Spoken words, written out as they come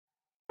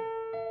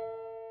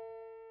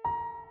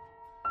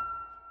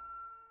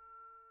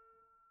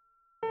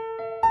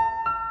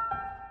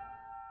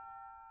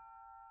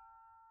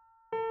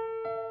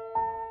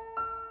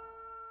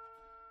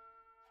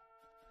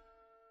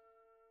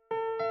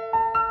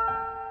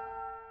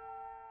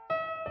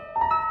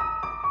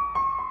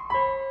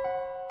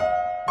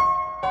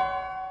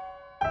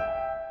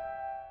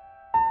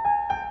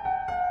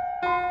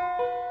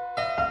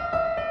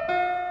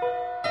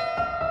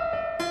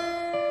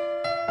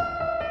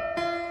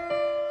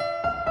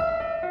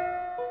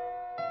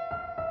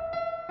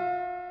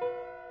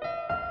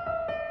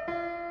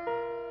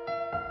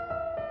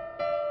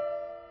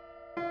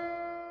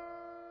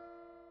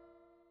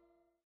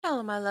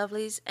Hello, my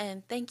lovelies,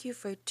 and thank you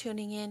for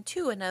tuning in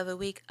to another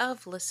week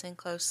of Listen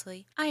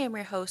Closely. I am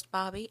your host,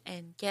 Bobby,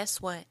 and guess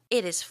what?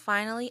 It is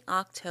finally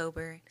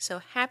October, so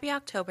happy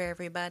October,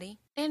 everybody.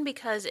 And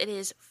because it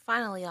is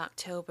finally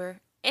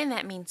October, and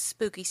that means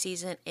spooky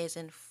season is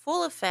in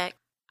full effect,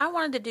 I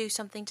wanted to do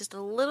something just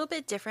a little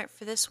bit different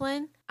for this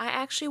one. I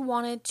actually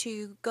wanted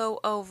to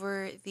go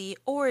over the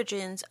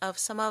origins of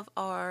some of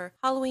our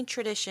Halloween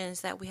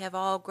traditions that we have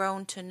all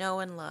grown to know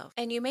and love.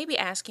 And you may be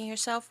asking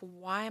yourself,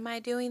 why am I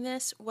doing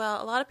this?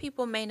 Well, a lot of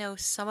people may know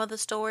some of the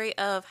story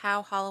of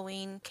how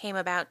Halloween came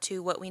about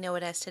to what we know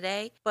it as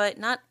today, but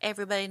not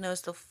everybody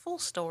knows the full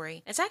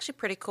story. It's actually a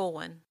pretty cool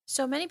one.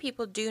 So many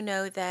people do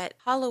know that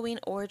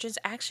Halloween origins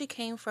actually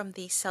came from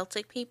the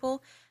Celtic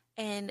people,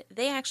 and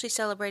they actually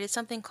celebrated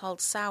something called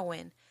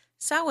Samhain.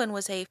 Samhain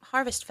was a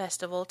harvest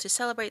festival to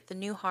celebrate the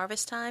new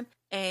harvest time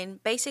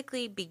and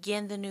basically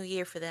begin the new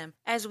year for them.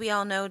 As we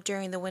all know,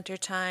 during the winter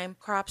time,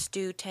 crops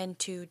do tend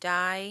to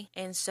die,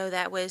 and so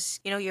that was,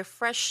 your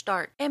fresh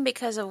start. And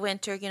because of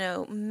winter,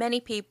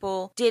 many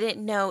people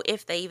didn't know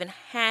if they even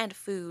had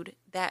food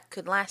that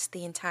could last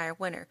the entire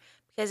winter.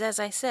 Because as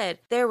I said,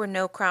 there were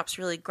no crops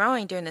really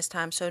growing during this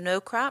time, so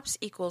no crops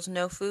equals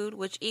no food,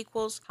 which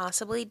equals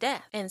possibly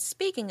death. And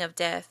speaking of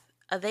death,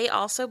 they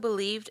also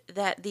believed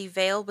that the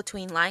veil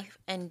between life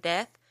and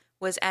death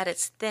was at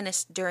its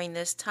thinnest during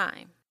this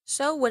time.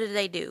 So what did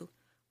they do?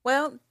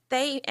 Well,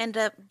 they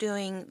ended up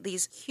doing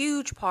these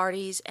huge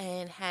parties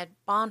and had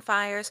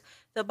bonfires.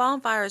 The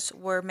bonfires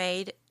were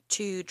made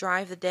to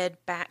drive the dead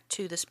back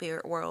to the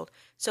spirit world.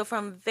 So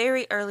from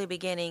very early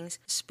beginnings,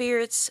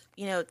 spirits,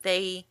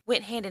 they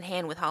went hand in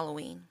hand with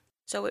Halloween.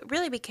 So it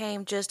really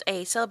became just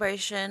a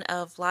celebration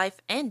of life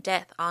and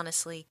death,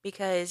 honestly,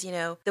 because,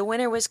 the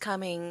winter was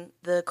coming,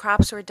 the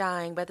crops were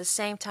dying, but at the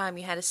same time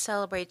you had to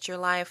celebrate your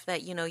life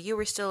that, you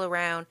were still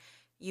around.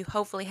 You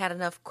hopefully had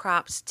enough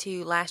crops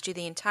to last you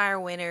the entire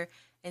winter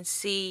and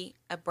see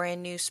a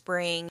brand new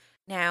spring.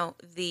 Now,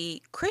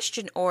 the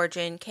Christian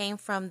origin came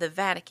from the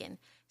Vatican.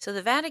 So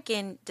the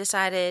Vatican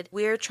decided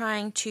we're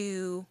trying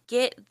to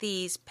get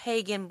these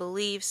pagan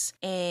beliefs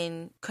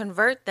and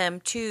convert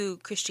them to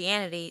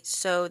Christianity.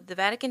 So the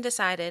Vatican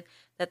decided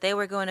that they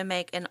were going to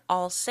make an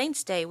All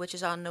Saints Day, which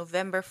is on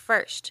November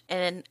 1st, and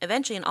then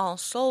eventually an All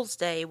Souls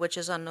Day, which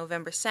is on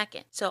November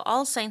 2nd. So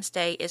All Saints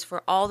Day is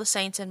for all the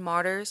saints and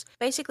martyrs,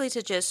 basically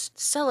to just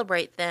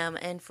celebrate them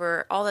and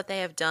for all that they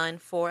have done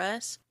for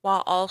us,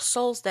 while All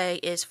Souls Day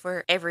is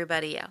for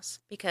everybody else.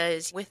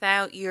 Because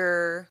without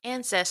your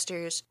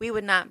ancestors, we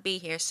would not be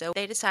here. So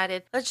they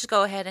decided, let's just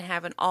go ahead and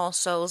have an All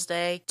Souls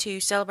Day to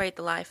celebrate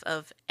the life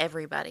of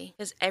everybody,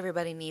 because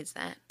everybody needs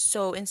that.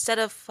 So instead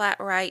of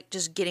flat right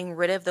just getting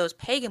rid of those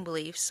pagan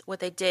beliefs, what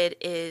they did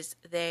is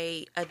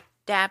they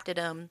adapted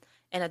them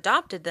and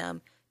adopted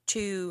them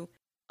to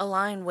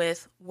align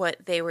with what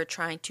they were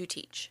trying to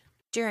teach.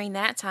 During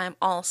that time,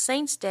 All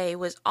Saints Day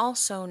was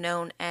also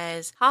known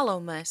as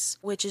Hallowmas,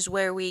 which is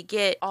where we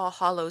get All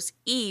Hallows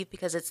Eve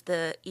because it's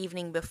the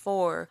evening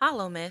before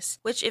Hallowmas,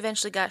 which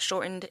eventually got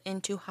shortened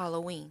into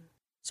Halloween.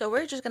 So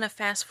we're just going to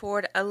fast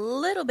forward a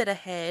little bit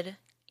ahead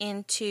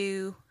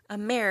into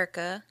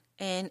America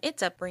and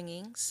its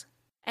upbringings.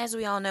 As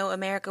we all know,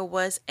 America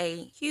was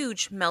a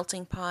huge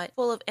melting pot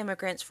full of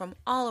immigrants from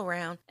all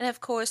around. And of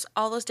course,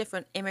 all those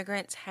different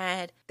immigrants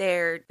had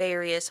their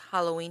various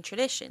Halloween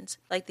traditions.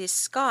 Like the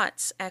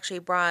Scots actually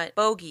brought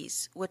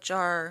bogies, which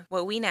are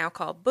what we now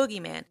call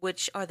boogeyman,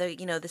 which are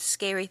the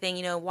scary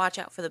thing, watch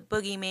out for the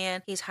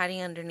boogeyman. He's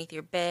hiding underneath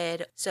your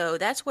bed. So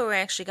that's where we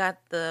actually got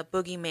the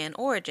boogeyman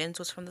origins,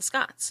 was from the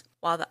Scots.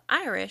 While the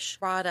Irish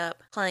brought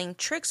up playing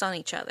tricks on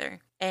each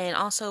other and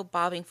also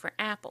bobbing for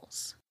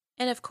apples.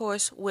 And of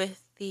course,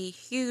 with the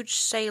huge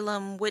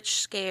Salem witch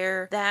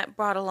scare, that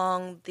brought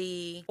along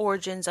the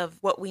origins of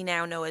what we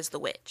now know as the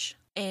witch.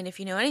 And if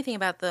you know anything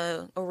about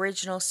the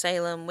original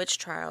Salem witch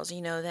trials, you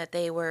know that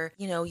they were,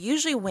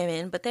 usually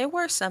women, but there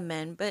were some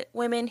men, but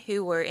women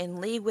who were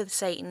in league with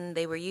Satan.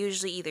 They were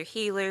usually either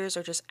healers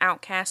or just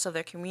outcasts of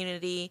their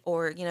community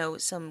or,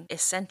 some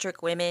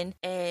eccentric women.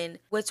 And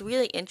what's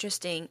really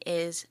interesting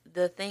is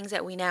the things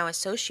that we now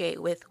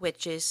associate with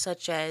witches,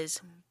 such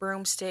as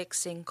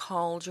broomsticks and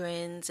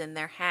cauldrons and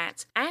their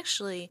hats,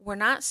 actually were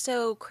not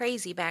so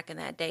crazy back in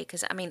that day,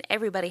 because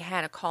everybody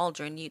had a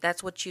cauldron.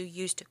 That's what you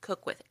used to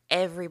cook with.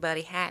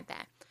 Everybody had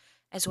that.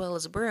 As well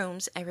as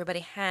brooms,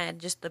 everybody had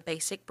just the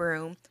basic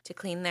broom to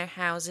clean their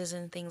houses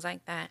and things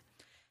like that.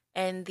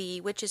 And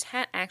the witch's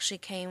hat actually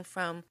came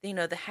from,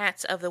 the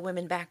hats of the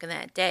women back in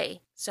that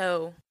day.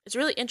 So it's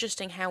really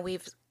interesting how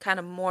we've kind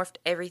of morphed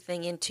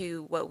everything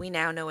into what we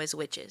now know as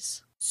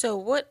witches. So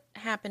what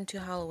happened to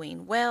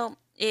Halloween? Well,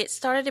 it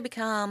started to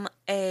become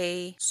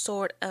a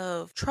sort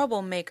of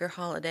troublemaker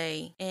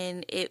holiday,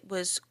 and it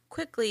was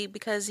quickly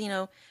because,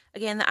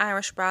 again, the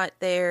Irish brought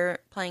their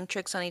playing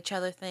tricks on each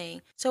other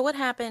thing. So what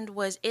happened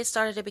was it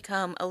started to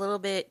become a little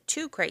bit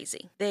too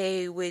crazy.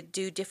 They would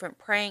do different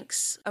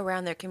pranks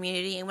around their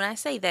community. And when I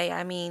say they,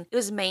 I mean it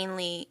was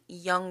mainly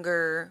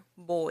younger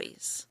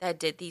boys that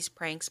did these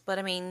pranks. But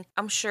I mean,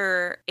 I'm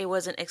sure it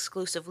wasn't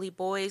exclusively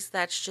boys.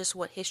 That's just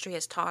what history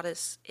has taught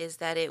us, is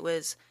that it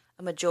was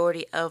a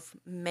majority of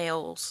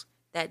males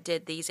that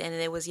did these, and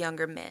it was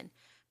younger men.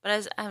 But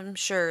as I'm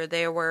sure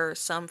there were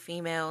some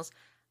females,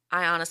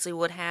 I honestly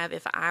would have,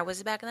 if I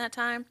was back in that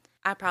time,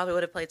 I probably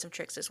would have played some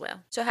tricks as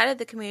well. So how did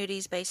the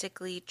communities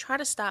basically try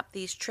to stop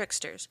these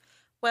tricksters?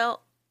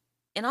 Well,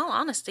 in all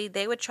honesty,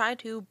 they would try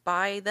to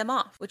buy them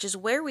off, which is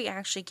where we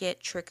actually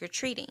get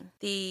trick-or-treating.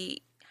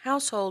 The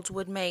households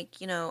would make,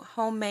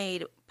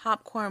 homemade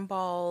popcorn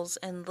balls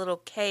and little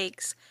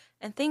cakes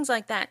and things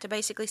like that to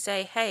basically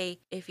say, hey,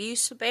 if you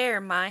spare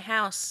my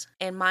house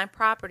and my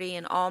property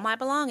and all my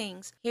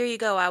belongings, here you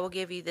go, I will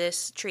give you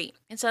this treat.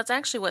 And so that's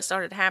actually what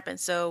started to happen.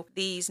 So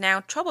these now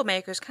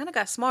troublemakers kind of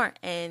got smart,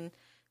 and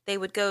they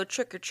would go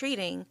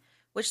trick-or-treating,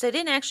 which they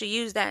didn't actually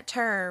use that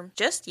term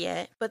just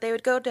yet, but they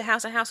would go to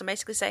house and house and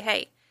basically say,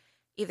 hey,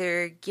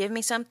 either give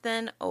me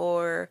something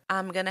or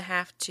I'm going to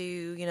have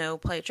to,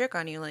 play a trick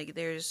on you. Like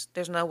there's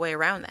no way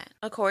around that.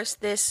 Of course,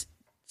 this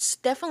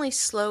definitely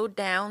slowed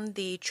down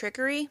the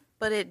trickery,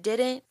 but it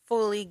didn't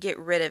fully get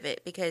rid of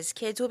it, because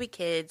kids will be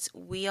kids.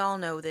 We all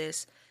know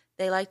this.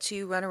 They like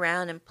to run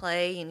around and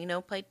play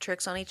and, play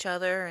tricks on each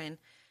other. And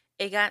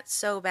it got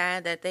so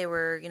bad that they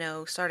were,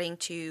 starting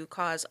to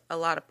cause a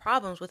lot of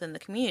problems within the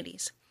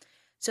communities.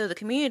 So the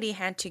community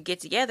had to get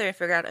together and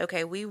figure out,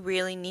 okay, we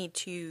really need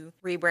to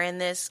rebrand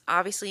this.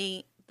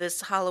 Obviously, this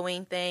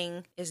Halloween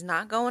thing is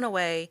not going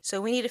away,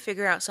 so we need to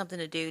figure out something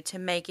to do to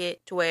make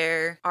it to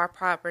where our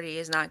property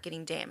is not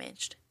getting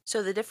damaged.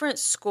 So the different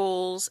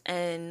schools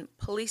and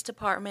police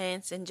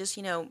departments and just,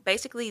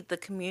 basically the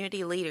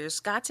community leaders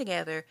got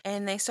together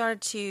and they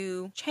started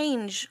to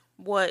change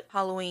what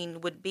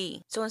Halloween would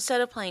be. So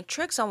instead of playing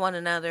tricks on one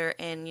another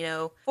and,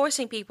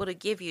 forcing people to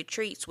give you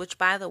treats, which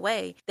by the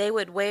way, they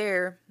would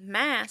wear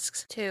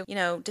masks to,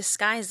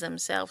 disguise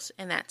themselves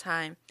in that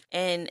time.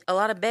 And a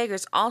lot of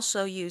beggars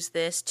also used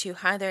this to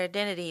hide their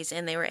identities,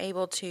 and they were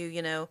able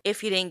to,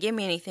 if you didn't give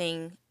me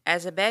anything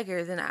as a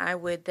beggar, then I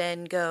would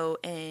then go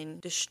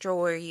and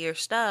destroy your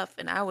stuff,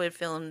 and I would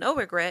feel no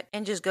regret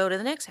and just go to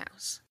the next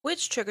house.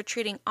 Which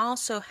trick-or-treating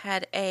also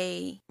had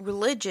a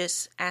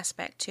religious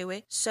aspect to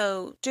it.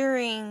 So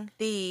during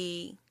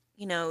the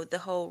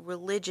whole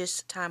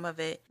religious time of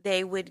it,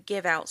 they would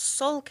give out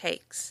soul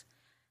cakes.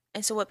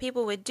 And so what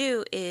people would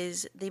do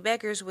is the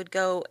beggars would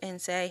go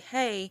and say,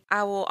 hey,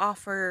 I will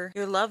offer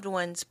your loved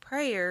ones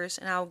prayers,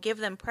 and I'll give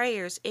them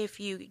prayers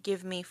if you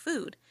give me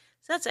food.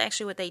 So that's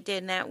actually what they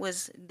did, and that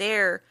was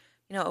their,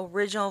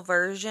 original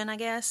version, I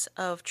guess,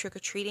 of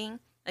trick-or-treating.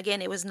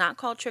 Again, it was not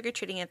called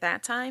trick-or-treating at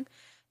that time.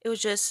 It was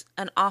just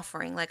an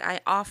offering. Like, I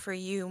offer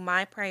you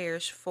my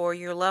prayers for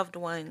your loved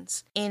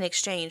ones in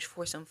exchange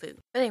for some food.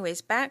 But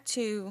anyways, back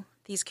to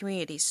these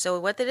communities. So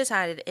what they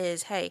decided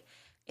is, hey,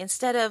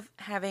 instead of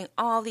having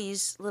all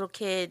these little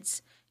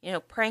kids,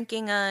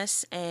 pranking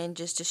us and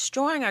just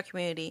destroying our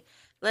community,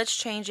 let's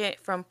change it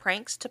from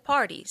pranks to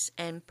parties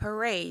and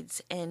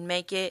parades and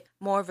make it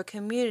more of a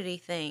community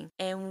thing.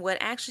 And what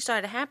actually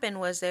started to happen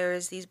was there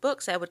is these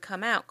books that would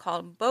come out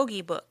called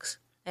bogey books.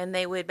 And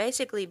they would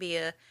basically be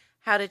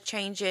how to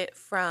change it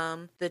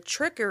from the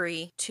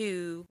trickery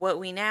to what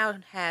we now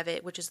have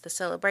it, which is the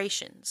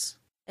celebrations.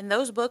 And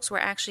those books were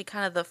actually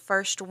kind of the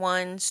first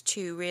ones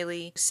to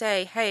really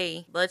say,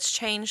 hey, let's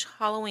change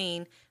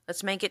Halloween.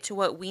 Let's make it to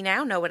what we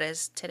now know it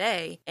as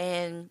today.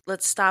 And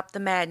let's stop the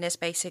madness,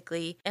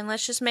 basically. And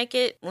let's make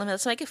it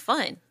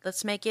fun.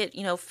 Let's make it,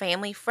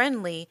 family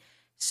friendly.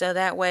 So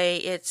that way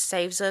it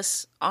saves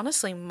us,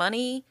 honestly,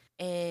 money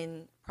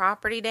and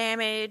property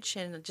damage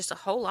and just a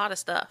whole lot of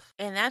stuff.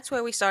 And that's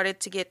where we started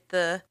to get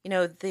the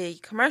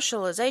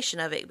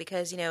commercialization of it,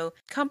 because,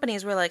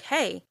 companies were like,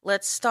 hey,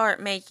 let's start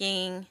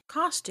making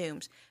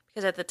costumes.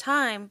 Because at the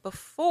time,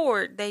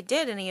 before they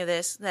did any of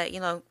this, that,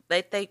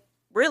 they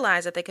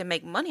realized that they could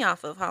make money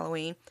off of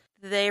Halloween.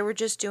 They were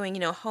just doing,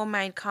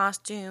 homemade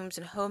costumes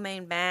and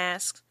homemade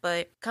masks.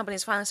 But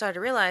companies finally started to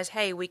realize,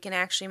 hey, we can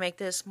actually make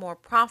this more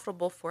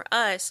profitable for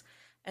us,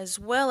 as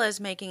well as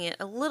making it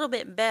a little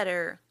bit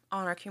better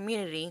on our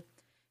community.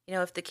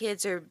 If the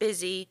kids are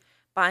busy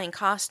buying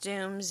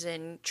costumes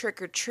and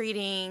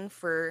trick-or-treating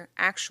for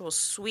actual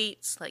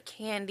sweets like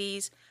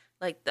candies,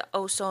 like the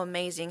oh so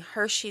amazing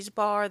Hershey's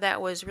bar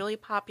that was really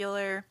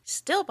popular,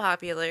 still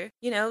popular,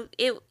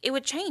 it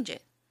would change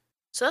it.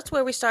 So that's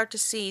where we start to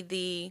see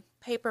the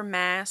paper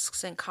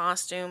masks and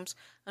costumes.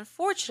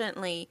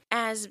 Unfortunately,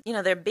 as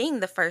they're being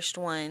the first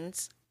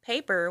ones,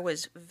 paper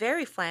was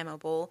very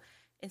flammable.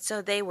 And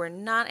so they were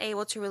not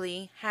able to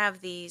really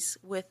have these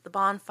with the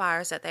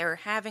bonfires that they were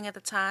having at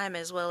the time,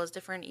 as well as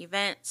different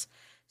events.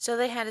 So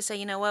they had to say,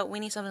 you know what,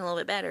 we need something a little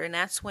bit better. And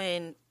that's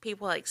when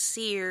people like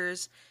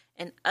Sears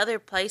and other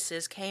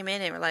places came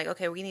in and were like,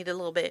 okay, we need a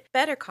little bit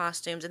better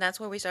costumes. And that's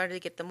where we started to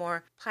get the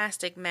more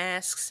plastic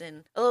masks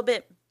and a little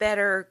bit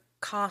better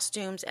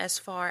costumes as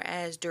far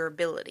as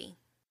durability.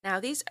 Now,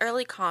 these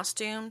early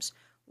costumes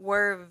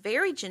were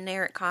very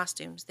generic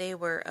costumes. They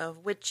were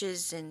of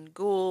witches and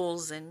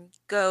ghouls and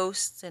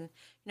ghosts and,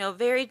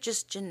 very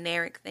just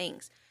generic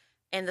things.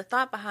 And the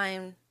thought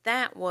behind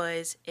that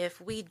was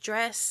if we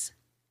dress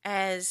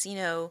as,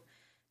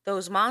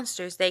 those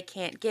monsters, they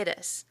can't get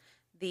us.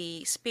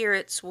 The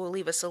spirits will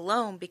leave us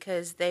alone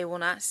because they will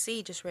not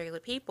see just regular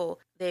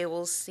people. They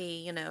will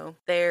see,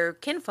 their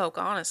kinfolk,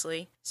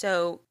 honestly.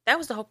 So that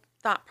was the whole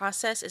thought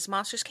process, is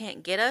monsters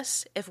can't get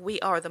us if we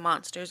are the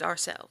monsters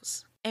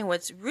ourselves. And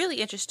what's really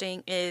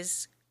interesting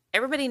is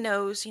everybody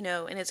knows,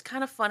 and it's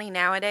kind of funny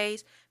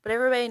nowadays, but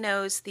everybody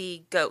knows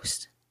the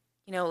ghost.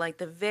 Like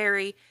the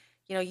very,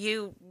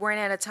 you weren't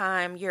at a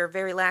time, you're a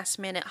very last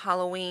minute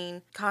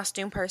Halloween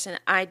costume person.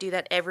 I do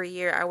that every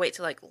year. I wait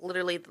till like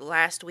literally the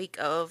last week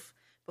of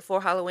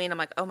before Halloween. I'm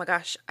like, oh my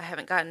gosh, I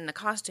haven't gotten a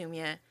costume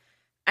yet.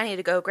 I need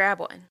to go grab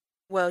one.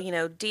 Well,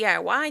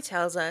 DIY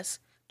tells us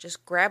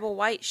just grab a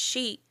white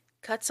sheet,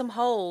 cut some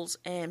holes,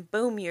 and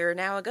boom, you're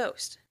now a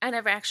ghost. I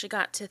never actually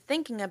got to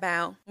thinking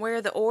about where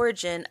the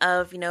origin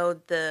of,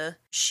 the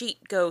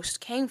sheet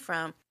ghost came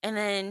from. And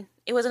then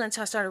it wasn't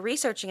until I started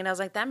researching it, I was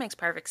like, that makes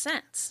perfect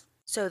sense.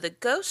 So the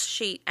ghost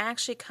sheet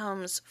actually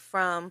comes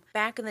from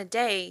back in the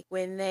day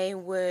when they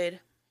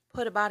would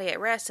put a body at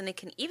rest. And it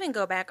can even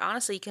go back,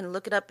 honestly, you can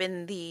look it up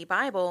in the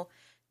Bible.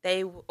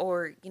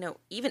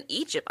 Even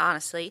Egypt,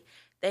 honestly,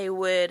 they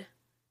would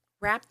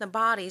wrap the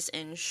bodies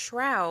in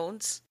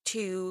shrouds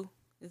to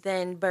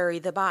then bury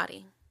the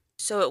body.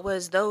 So it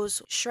was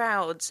those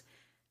shrouds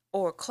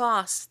or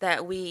cloths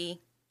that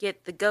we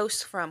get the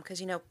ghosts from,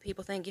 because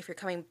people think if you're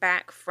coming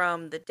back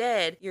from the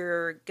dead,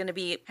 you're going to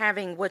be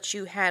having what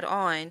you had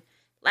on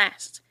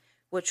last,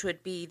 which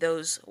would be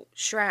those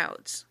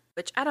shrouds.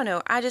 Which, I don't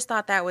know, I just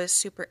thought that was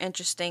super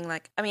interesting.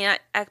 I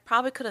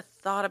probably could have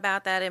thought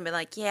about that and been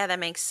like, yeah, that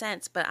makes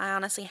sense, but I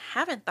honestly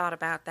haven't thought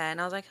about that. And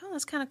I was like, oh,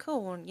 that's kind of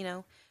cool, on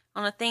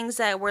the things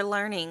that we're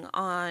learning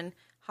on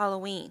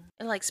Halloween.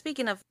 And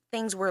speaking of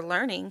things we're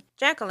learning,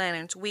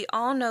 jack-o'-lanterns. We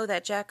all know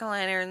that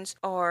jack-o'-lanterns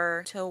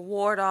are to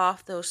ward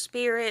off those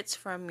spirits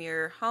from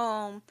your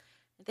home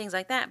and things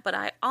like that. But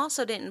I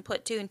also didn't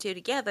put two and two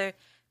together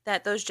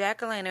that those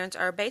jack-o'-lanterns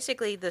are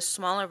basically the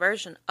smaller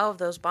version of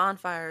those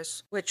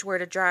bonfires, which were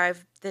to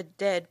drive the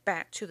dead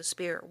back to the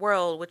spirit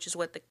world, which is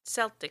what the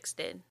Celtics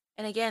did.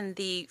 And again,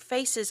 the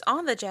faces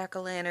on the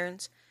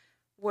jack-o'-lanterns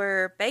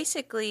were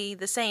basically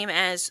the same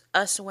as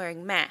us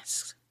wearing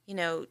masks.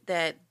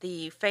 That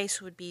the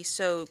face would be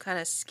so kind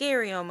of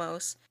scary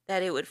almost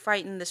that it would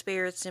frighten the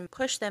spirits and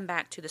push them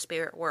back to the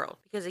spirit world.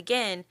 Because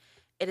again,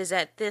 it is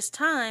at this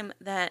time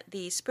that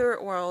the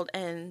spirit world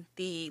and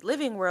the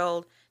living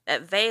world,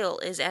 that veil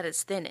is at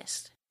its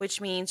thinnest,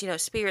 which means,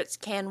 spirits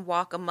can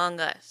walk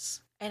among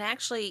us. And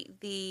actually,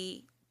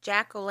 the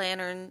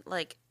jack-o'-lantern,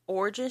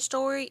 origin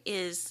story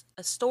is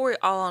a story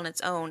all on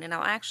its own, and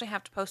I'll actually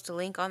have to post a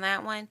link on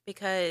that one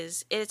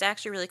because it is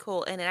actually really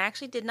cool. And it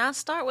actually did not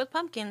start with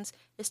pumpkins,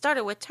 it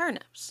started with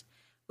turnips.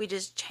 We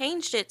just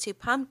changed it to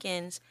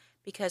pumpkins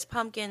because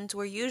pumpkins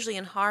were usually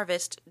in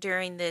harvest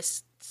during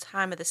this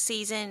time of the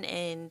season,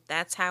 and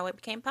that's how it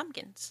became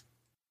pumpkins.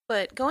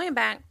 But going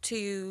back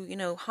to,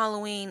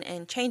 Halloween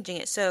and changing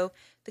it, so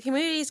the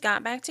communities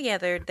got back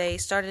together, they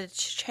started to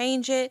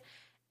change it.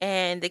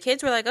 And the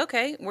kids were like,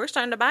 okay, we're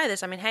starting to buy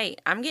this. I mean, hey,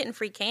 I'm getting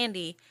free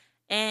candy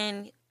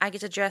and I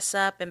get to dress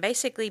up and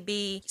basically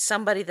be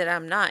somebody that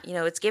I'm not.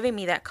 It's giving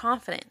me that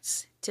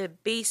confidence to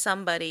be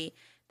somebody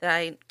that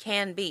I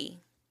can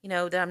be,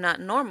 that I'm not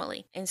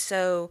normally. And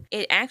so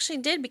it actually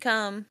did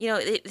become,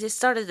 it just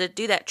started to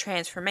do that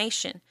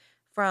transformation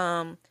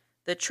from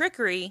the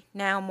trickery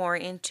now more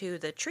into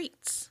the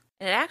treats.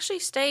 And it actually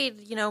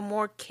stayed,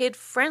 more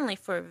kid-friendly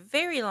for a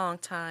very long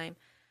time.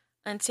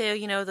 Until,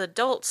 the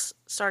adults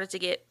started to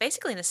get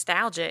basically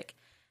nostalgic.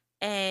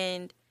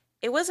 And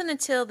it wasn't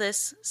until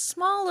this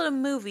small little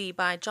movie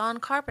by John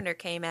Carpenter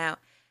came out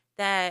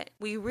that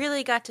we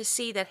really got to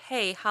see that,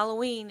 hey,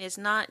 Halloween is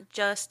not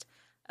just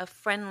a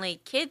friendly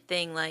kid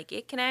thing.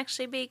 It can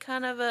actually be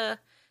kind of a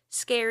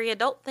scary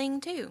adult thing,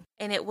 too.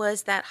 And it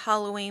was that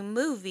Halloween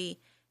movie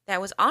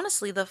that was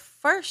honestly the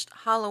first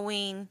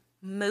Halloween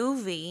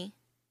movie,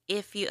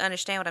 if you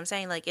understand what I'm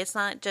saying. It's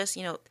not just,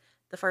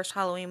 the first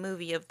Halloween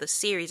movie of the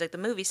series, the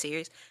movie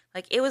series.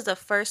 It was the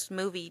first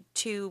movie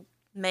to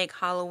make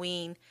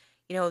Halloween,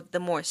 the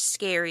more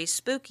scary,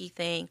 spooky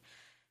thing.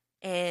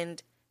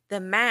 And the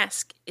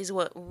mask is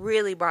what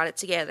really brought it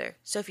together.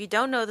 So if you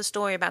don't know the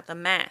story about the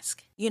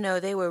mask,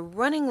 they were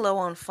running low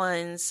on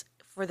funds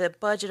for the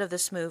budget of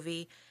this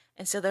movie.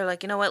 And so they're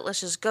like, you know what, let's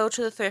just go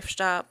to the thrift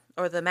shop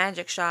or the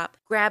magic shop,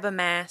 grab a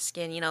mask,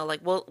 and,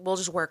 we'll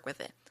just work with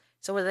it.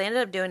 So what they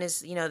ended up doing is,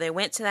 they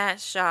went to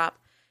that shop.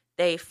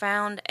 They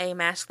found a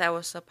mask that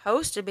was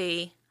supposed to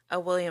be a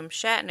William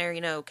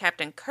Shatner,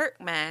 Captain Kirk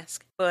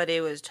mask, but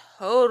it was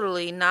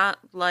totally not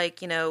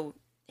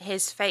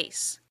his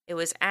face. It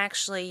was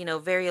actually,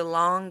 very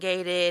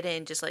elongated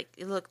and just like,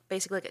 it looked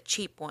basically like a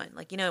cheap one.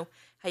 Like,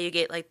 how you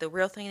get like the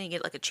real thing and you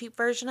get like a cheap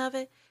version of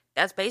it?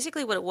 That's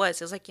basically what it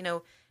was. It was like,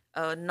 a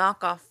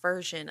knockoff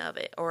version of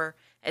it, or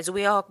as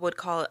we all would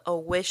call it, a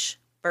Wish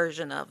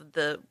version of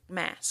the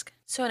mask.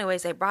 So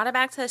anyways, they brought it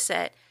back to the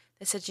set.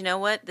 They said, you know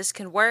what, this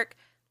can work.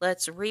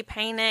 Let's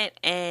repaint it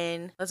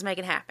and let's make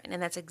it happen. And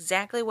that's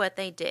exactly what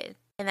they did.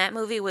 And that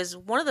movie was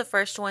one of the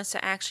first ones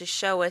to actually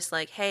show us,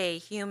 like, hey,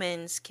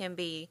 humans can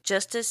be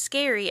just as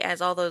scary as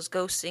all those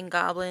ghosts and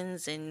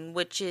goblins and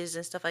witches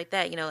and stuff like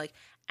that. Like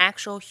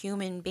actual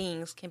human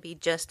beings can be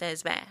just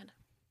as bad.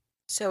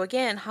 So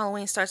again,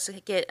 Halloween starts to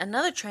get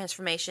another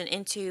transformation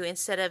into,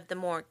 instead of the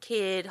more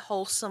kid,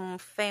 wholesome,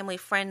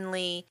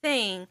 family-friendly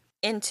thing,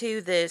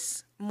 into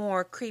this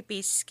more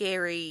creepy,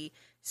 scary,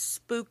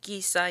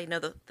 spooky side,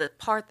 the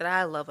part that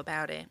I love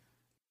about it.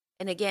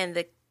 And again,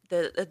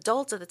 the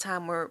adults at the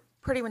time were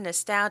pretty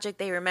nostalgic.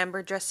 They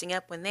remember dressing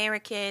up when they were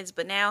kids,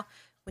 but now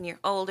when you're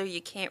older,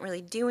 you can't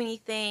really do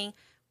anything.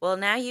 Well,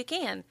 now you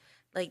can.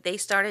 Like, they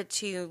started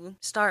to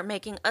start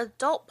making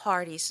adult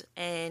parties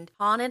and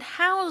haunted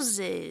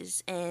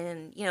houses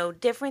and,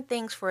 different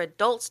things for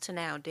adults to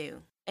now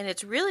do. And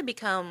it's really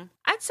become,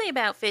 I'd say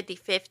about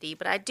 50-50,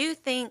 but I do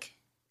think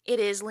it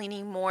is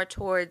leaning more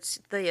towards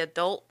the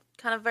adult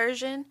kind of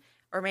version.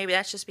 Or maybe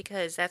that's just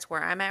because that's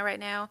where I'm at right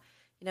now.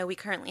 We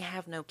currently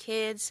have no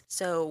kids,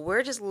 so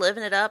we're just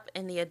living it up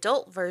in the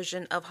adult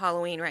version of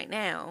Halloween right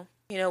now.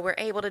 We're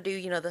able to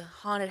do, the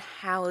haunted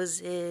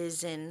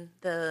houses and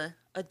the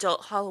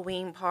adult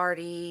Halloween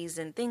parties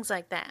and things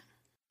like that.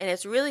 And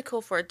it's really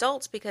cool for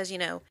adults because,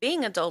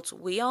 being adults,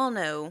 we all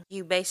know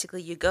you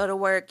go to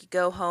work, you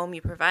go home,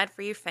 you provide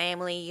for your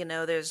family,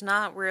 there's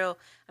not real,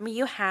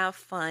 you have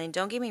fun.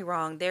 Don't get me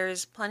wrong.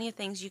 There's plenty of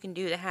things you can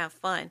do to have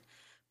fun.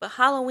 But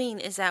Halloween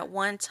is that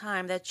one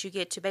time that you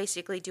get to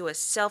basically do a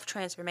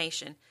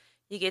self-transformation.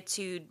 You get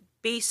to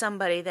be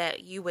somebody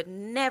that you would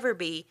never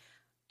be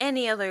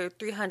any other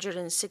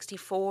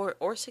 364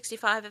 or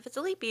 65, if it's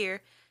a leap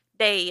year,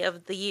 day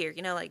of the year.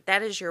 Like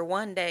that is your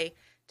one day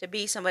to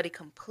be somebody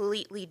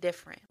completely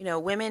different.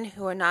 Women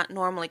who are not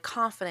normally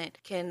confident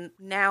can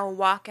now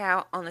walk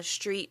out on the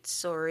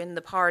streets or in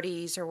the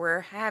parties or where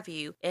have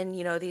you, and,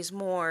 these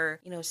more,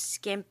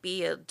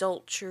 skimpy,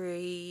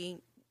 adultery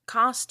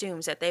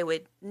costumes that they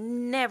would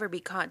never be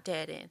caught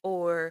dead in.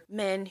 Or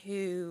men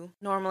who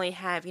normally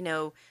have,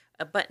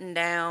 a button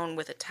down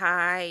with a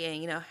tie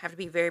and, have to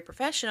be very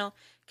professional,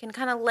 can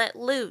kind of let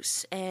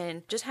loose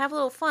and just have a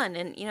little fun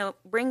and,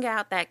 bring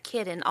out that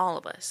kid in all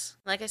of us.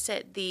 Like I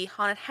said, the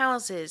haunted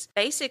houses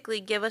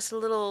basically give us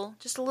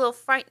just a little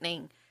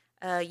frightening.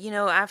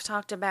 I've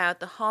talked about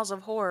the halls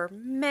of horror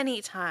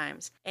many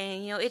times,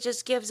 and, it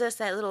just gives us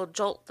that little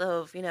jolt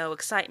of,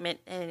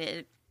 excitement, and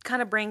it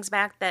kind of brings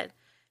back that,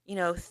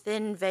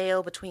 thin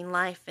veil between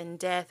life and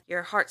death.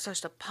 Your heart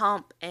starts to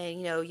pump,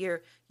 and,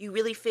 you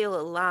really feel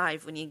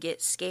alive when you get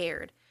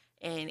scared.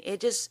 And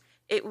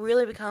it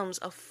really becomes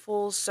a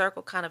full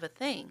circle kind of a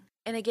thing.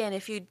 And again,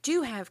 if you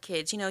do have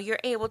kids, you're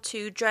able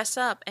to dress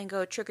up and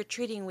go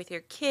trick-or-treating with your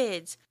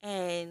kids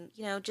and,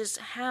 just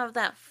have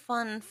that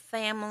fun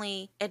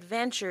family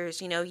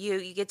adventures.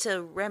 You get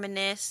to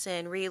reminisce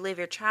and relive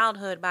your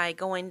childhood by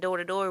going door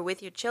to door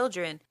with your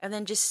children and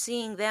then just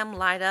seeing them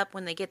light up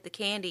when they get the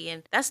candy.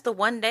 And that's the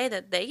one day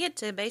that they get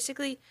to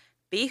basically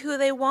be who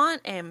they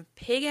want and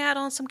pig out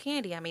on some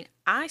candy.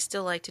 I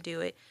still like to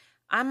do it.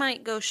 I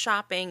might go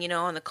shopping,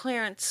 on the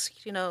clearance,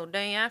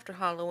 day after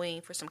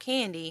Halloween for some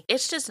candy.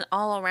 It's just an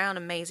all-around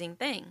amazing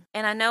thing.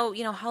 And I know,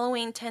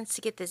 Halloween tends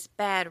to get this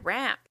bad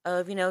rap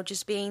of,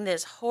 just being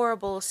this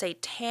horrible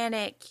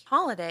satanic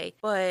holiday.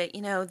 But,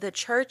 the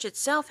church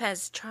itself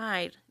has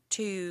tried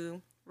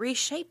to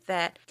reshape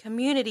that.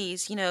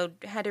 Communities,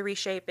 had to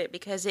reshape it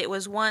because it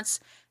was once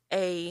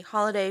a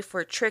holiday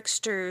for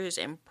tricksters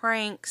and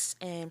pranks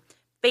and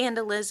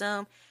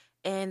vandalism.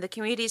 And the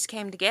communities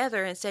came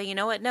together and said, you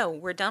know what, no,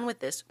 we're done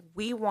with this.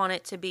 We want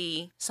it to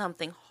be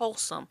something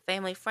wholesome,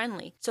 family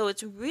friendly. So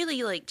it's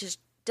really like just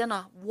done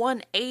a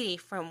 180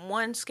 from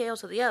one scale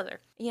to the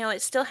other.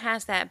 It still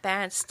has that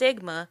bad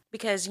stigma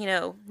because,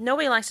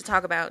 nobody likes to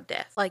talk about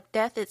death. Like,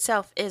 death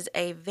itself is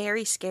a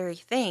very scary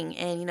thing.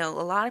 And, a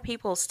lot of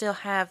people still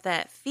have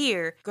that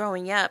fear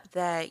growing up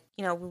that,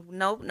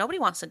 nobody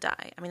wants to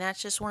die.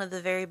 That's just one of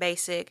the very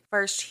basic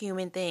first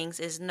human things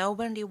is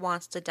nobody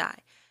wants to die.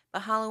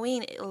 But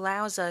Halloween, it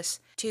allows us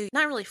to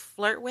not really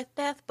flirt with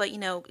death, but,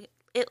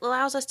 it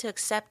allows us to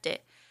accept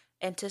it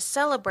and to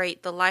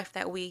celebrate the life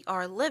that we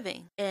are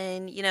living.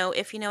 And,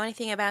 if you know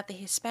anything about the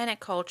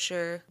Hispanic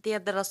culture, Dia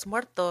de los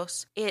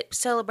Muertos, it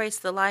celebrates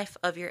the life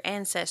of your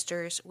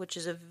ancestors, which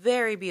is a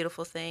very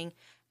beautiful thing.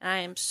 And I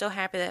am so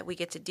happy that we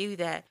get to do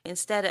that.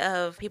 Instead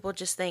of people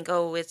just think,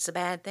 oh, it's a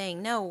bad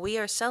thing. No, we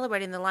are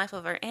celebrating the life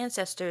of our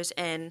ancestors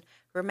and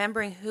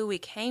remembering who we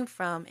came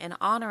from and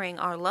honoring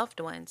our loved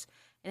ones.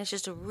 And it's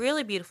just a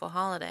really beautiful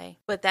holiday.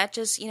 But that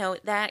just,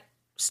 that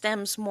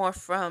stems more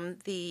from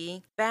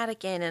the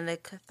Vatican and the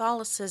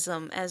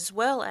Catholicism as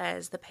well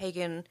as the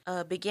pagan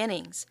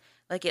beginnings.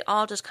 Like it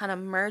all just kind of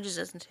merges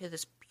into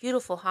this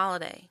beautiful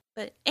holiday.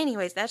 But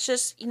anyways, that's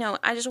just,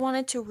 I just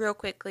wanted to real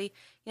quickly,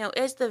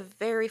 it's the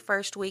very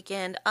first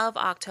weekend of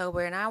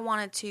October and I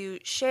wanted to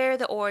share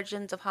the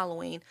origins of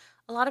Halloween.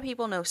 A lot of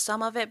people know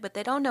some of it, but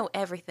they don't know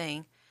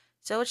everything.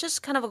 So it's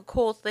just kind of a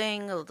cool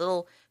thing, a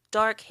little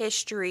dark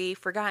history,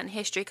 forgotten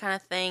history kind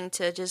of thing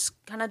to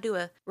just kind of do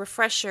a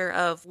refresher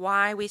of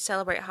why we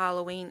celebrate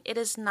Halloween. It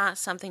is not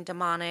something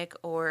demonic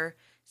or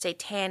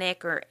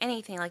satanic or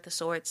anything like the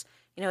sorts.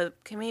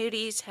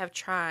 Communities have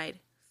tried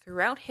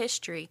throughout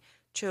history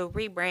to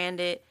rebrand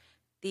it.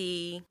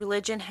 The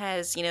religion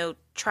has,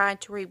 tried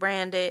to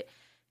rebrand it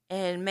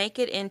and make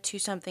it into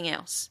something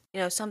else,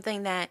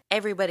 something that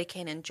everybody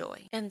can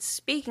enjoy. And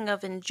speaking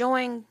of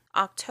enjoying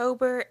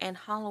October and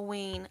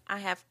Halloween, I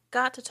have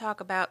got to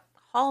talk about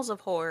Halls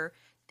of Horror,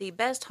 the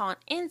best haunt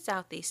in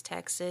Southeast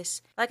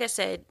Texas. Like I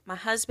said, my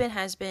husband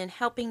has been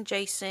helping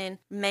Jason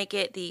make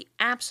it the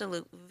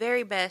absolute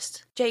very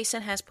best.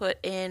 Jason has put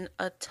in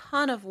a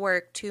ton of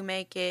work to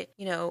make it,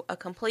 a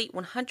complete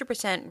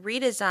 100%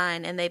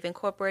 redesign, and they've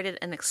incorporated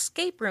an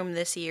escape room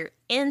this year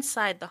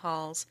inside the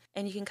halls.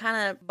 And you can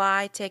kind of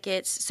buy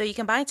tickets. So you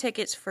can buy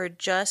tickets for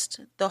just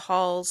the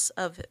Halls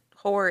of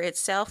Horror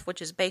itself,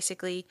 which is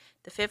basically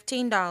the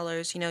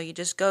 $15. You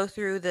just go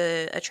through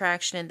the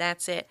attraction and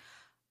that's it.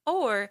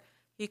 Or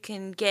you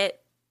can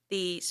get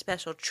the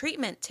special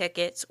treatment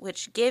tickets,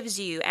 which gives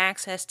you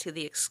access to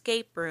the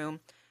escape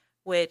room,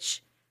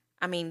 which,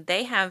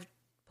 they have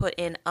put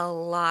in a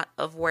lot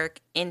of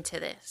work into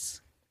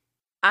this.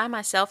 I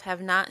myself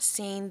have not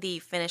seen the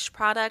finished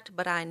product,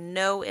 but I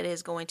know it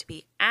is going to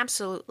be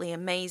absolutely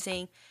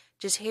amazing.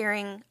 Just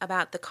hearing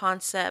about the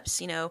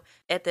concepts,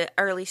 at the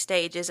early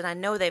stages, and I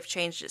know they've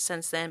changed it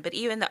since then, but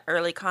even the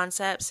early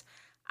concepts,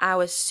 I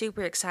was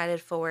super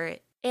excited for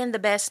it. And the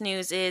best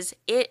news is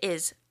it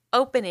is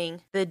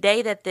opening the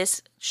day that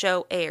this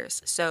show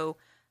airs. So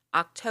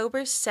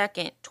October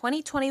 2nd,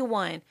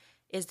 2021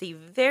 is the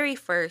very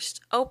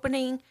first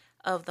opening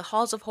of the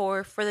Halls of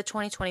Horror for the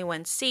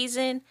 2021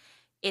 season.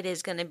 It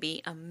is going to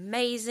be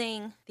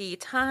amazing. The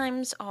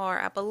times are,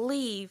 I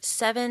believe,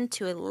 7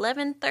 to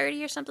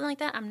 11:30 or something like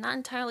that. I'm not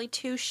entirely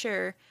too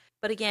sure.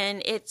 But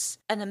again, it's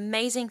an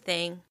amazing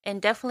thing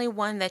and definitely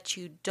one that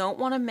you don't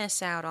want to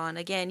miss out on.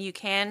 Again, you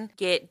can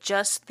get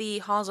just the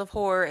Halls of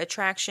Horror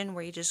attraction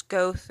where you just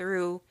go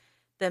through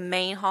the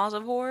main Halls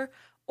of Horror,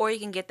 or you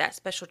can get that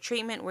special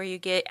treatment where you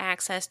get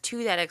access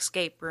to that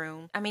escape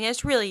room.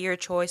 It's really your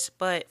choice,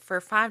 but for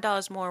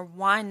 $5 more,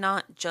 why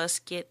not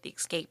just get the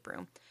escape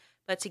room?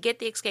 But to get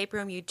the escape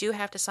room, you do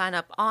have to sign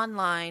up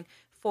online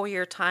for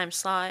your time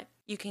slot.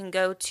 You can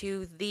go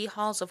to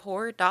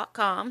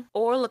thehallsofhorror.com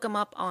or look them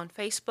up on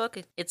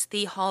Facebook. It's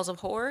The Halls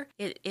of Horror.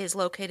 It is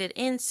located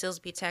in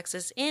Silsbee,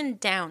 Texas, in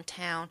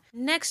downtown,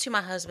 next to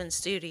my husband's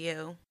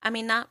studio.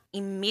 Not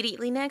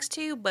immediately next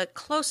to, but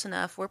close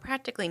enough. We're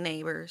practically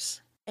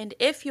neighbors. And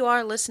if you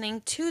are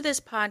listening to this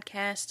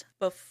podcast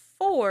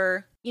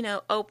before,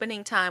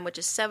 opening time, which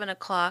is 7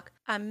 o'clock,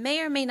 I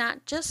may or may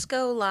not just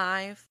go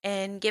live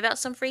and give out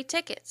some free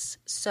tickets.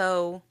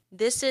 So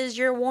this is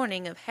your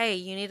warning of, hey,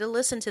 you need to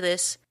listen to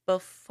this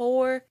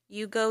before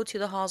you go to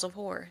the Halls of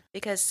Horror,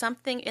 because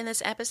something in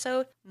this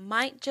episode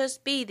might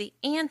just be the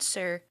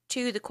answer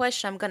to the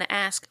question I'm going to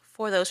ask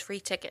for those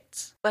free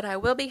tickets. But I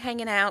will be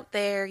hanging out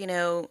there,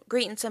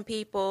 greeting some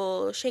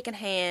people, shaking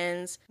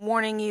hands,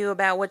 warning you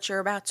about what you're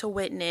about to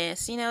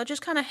witness,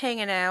 just kind of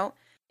hanging out.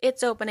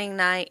 It's opening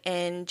night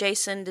and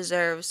Jason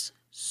deserves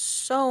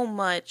so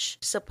much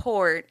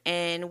support,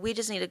 and we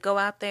just need to go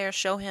out there,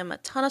 show him a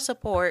ton of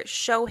support,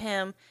 show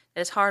him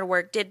that his hard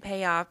work did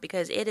pay off,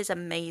 because it is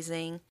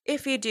amazing.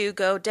 If you do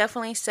go,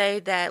 definitely say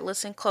that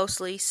Listen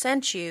Closely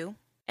sent you.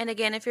 And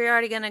again, if you're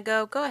already going to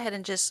go ahead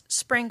and just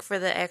spring for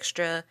the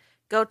extra.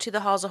 Go to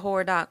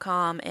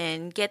thehallsofhorror.com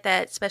and get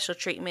that special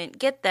treatment,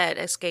 get that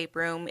escape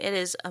room. It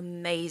is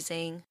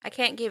amazing. I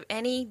can't give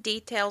any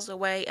details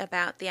away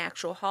about the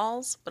actual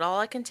halls, but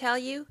all I can tell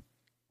you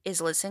is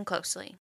listen closely.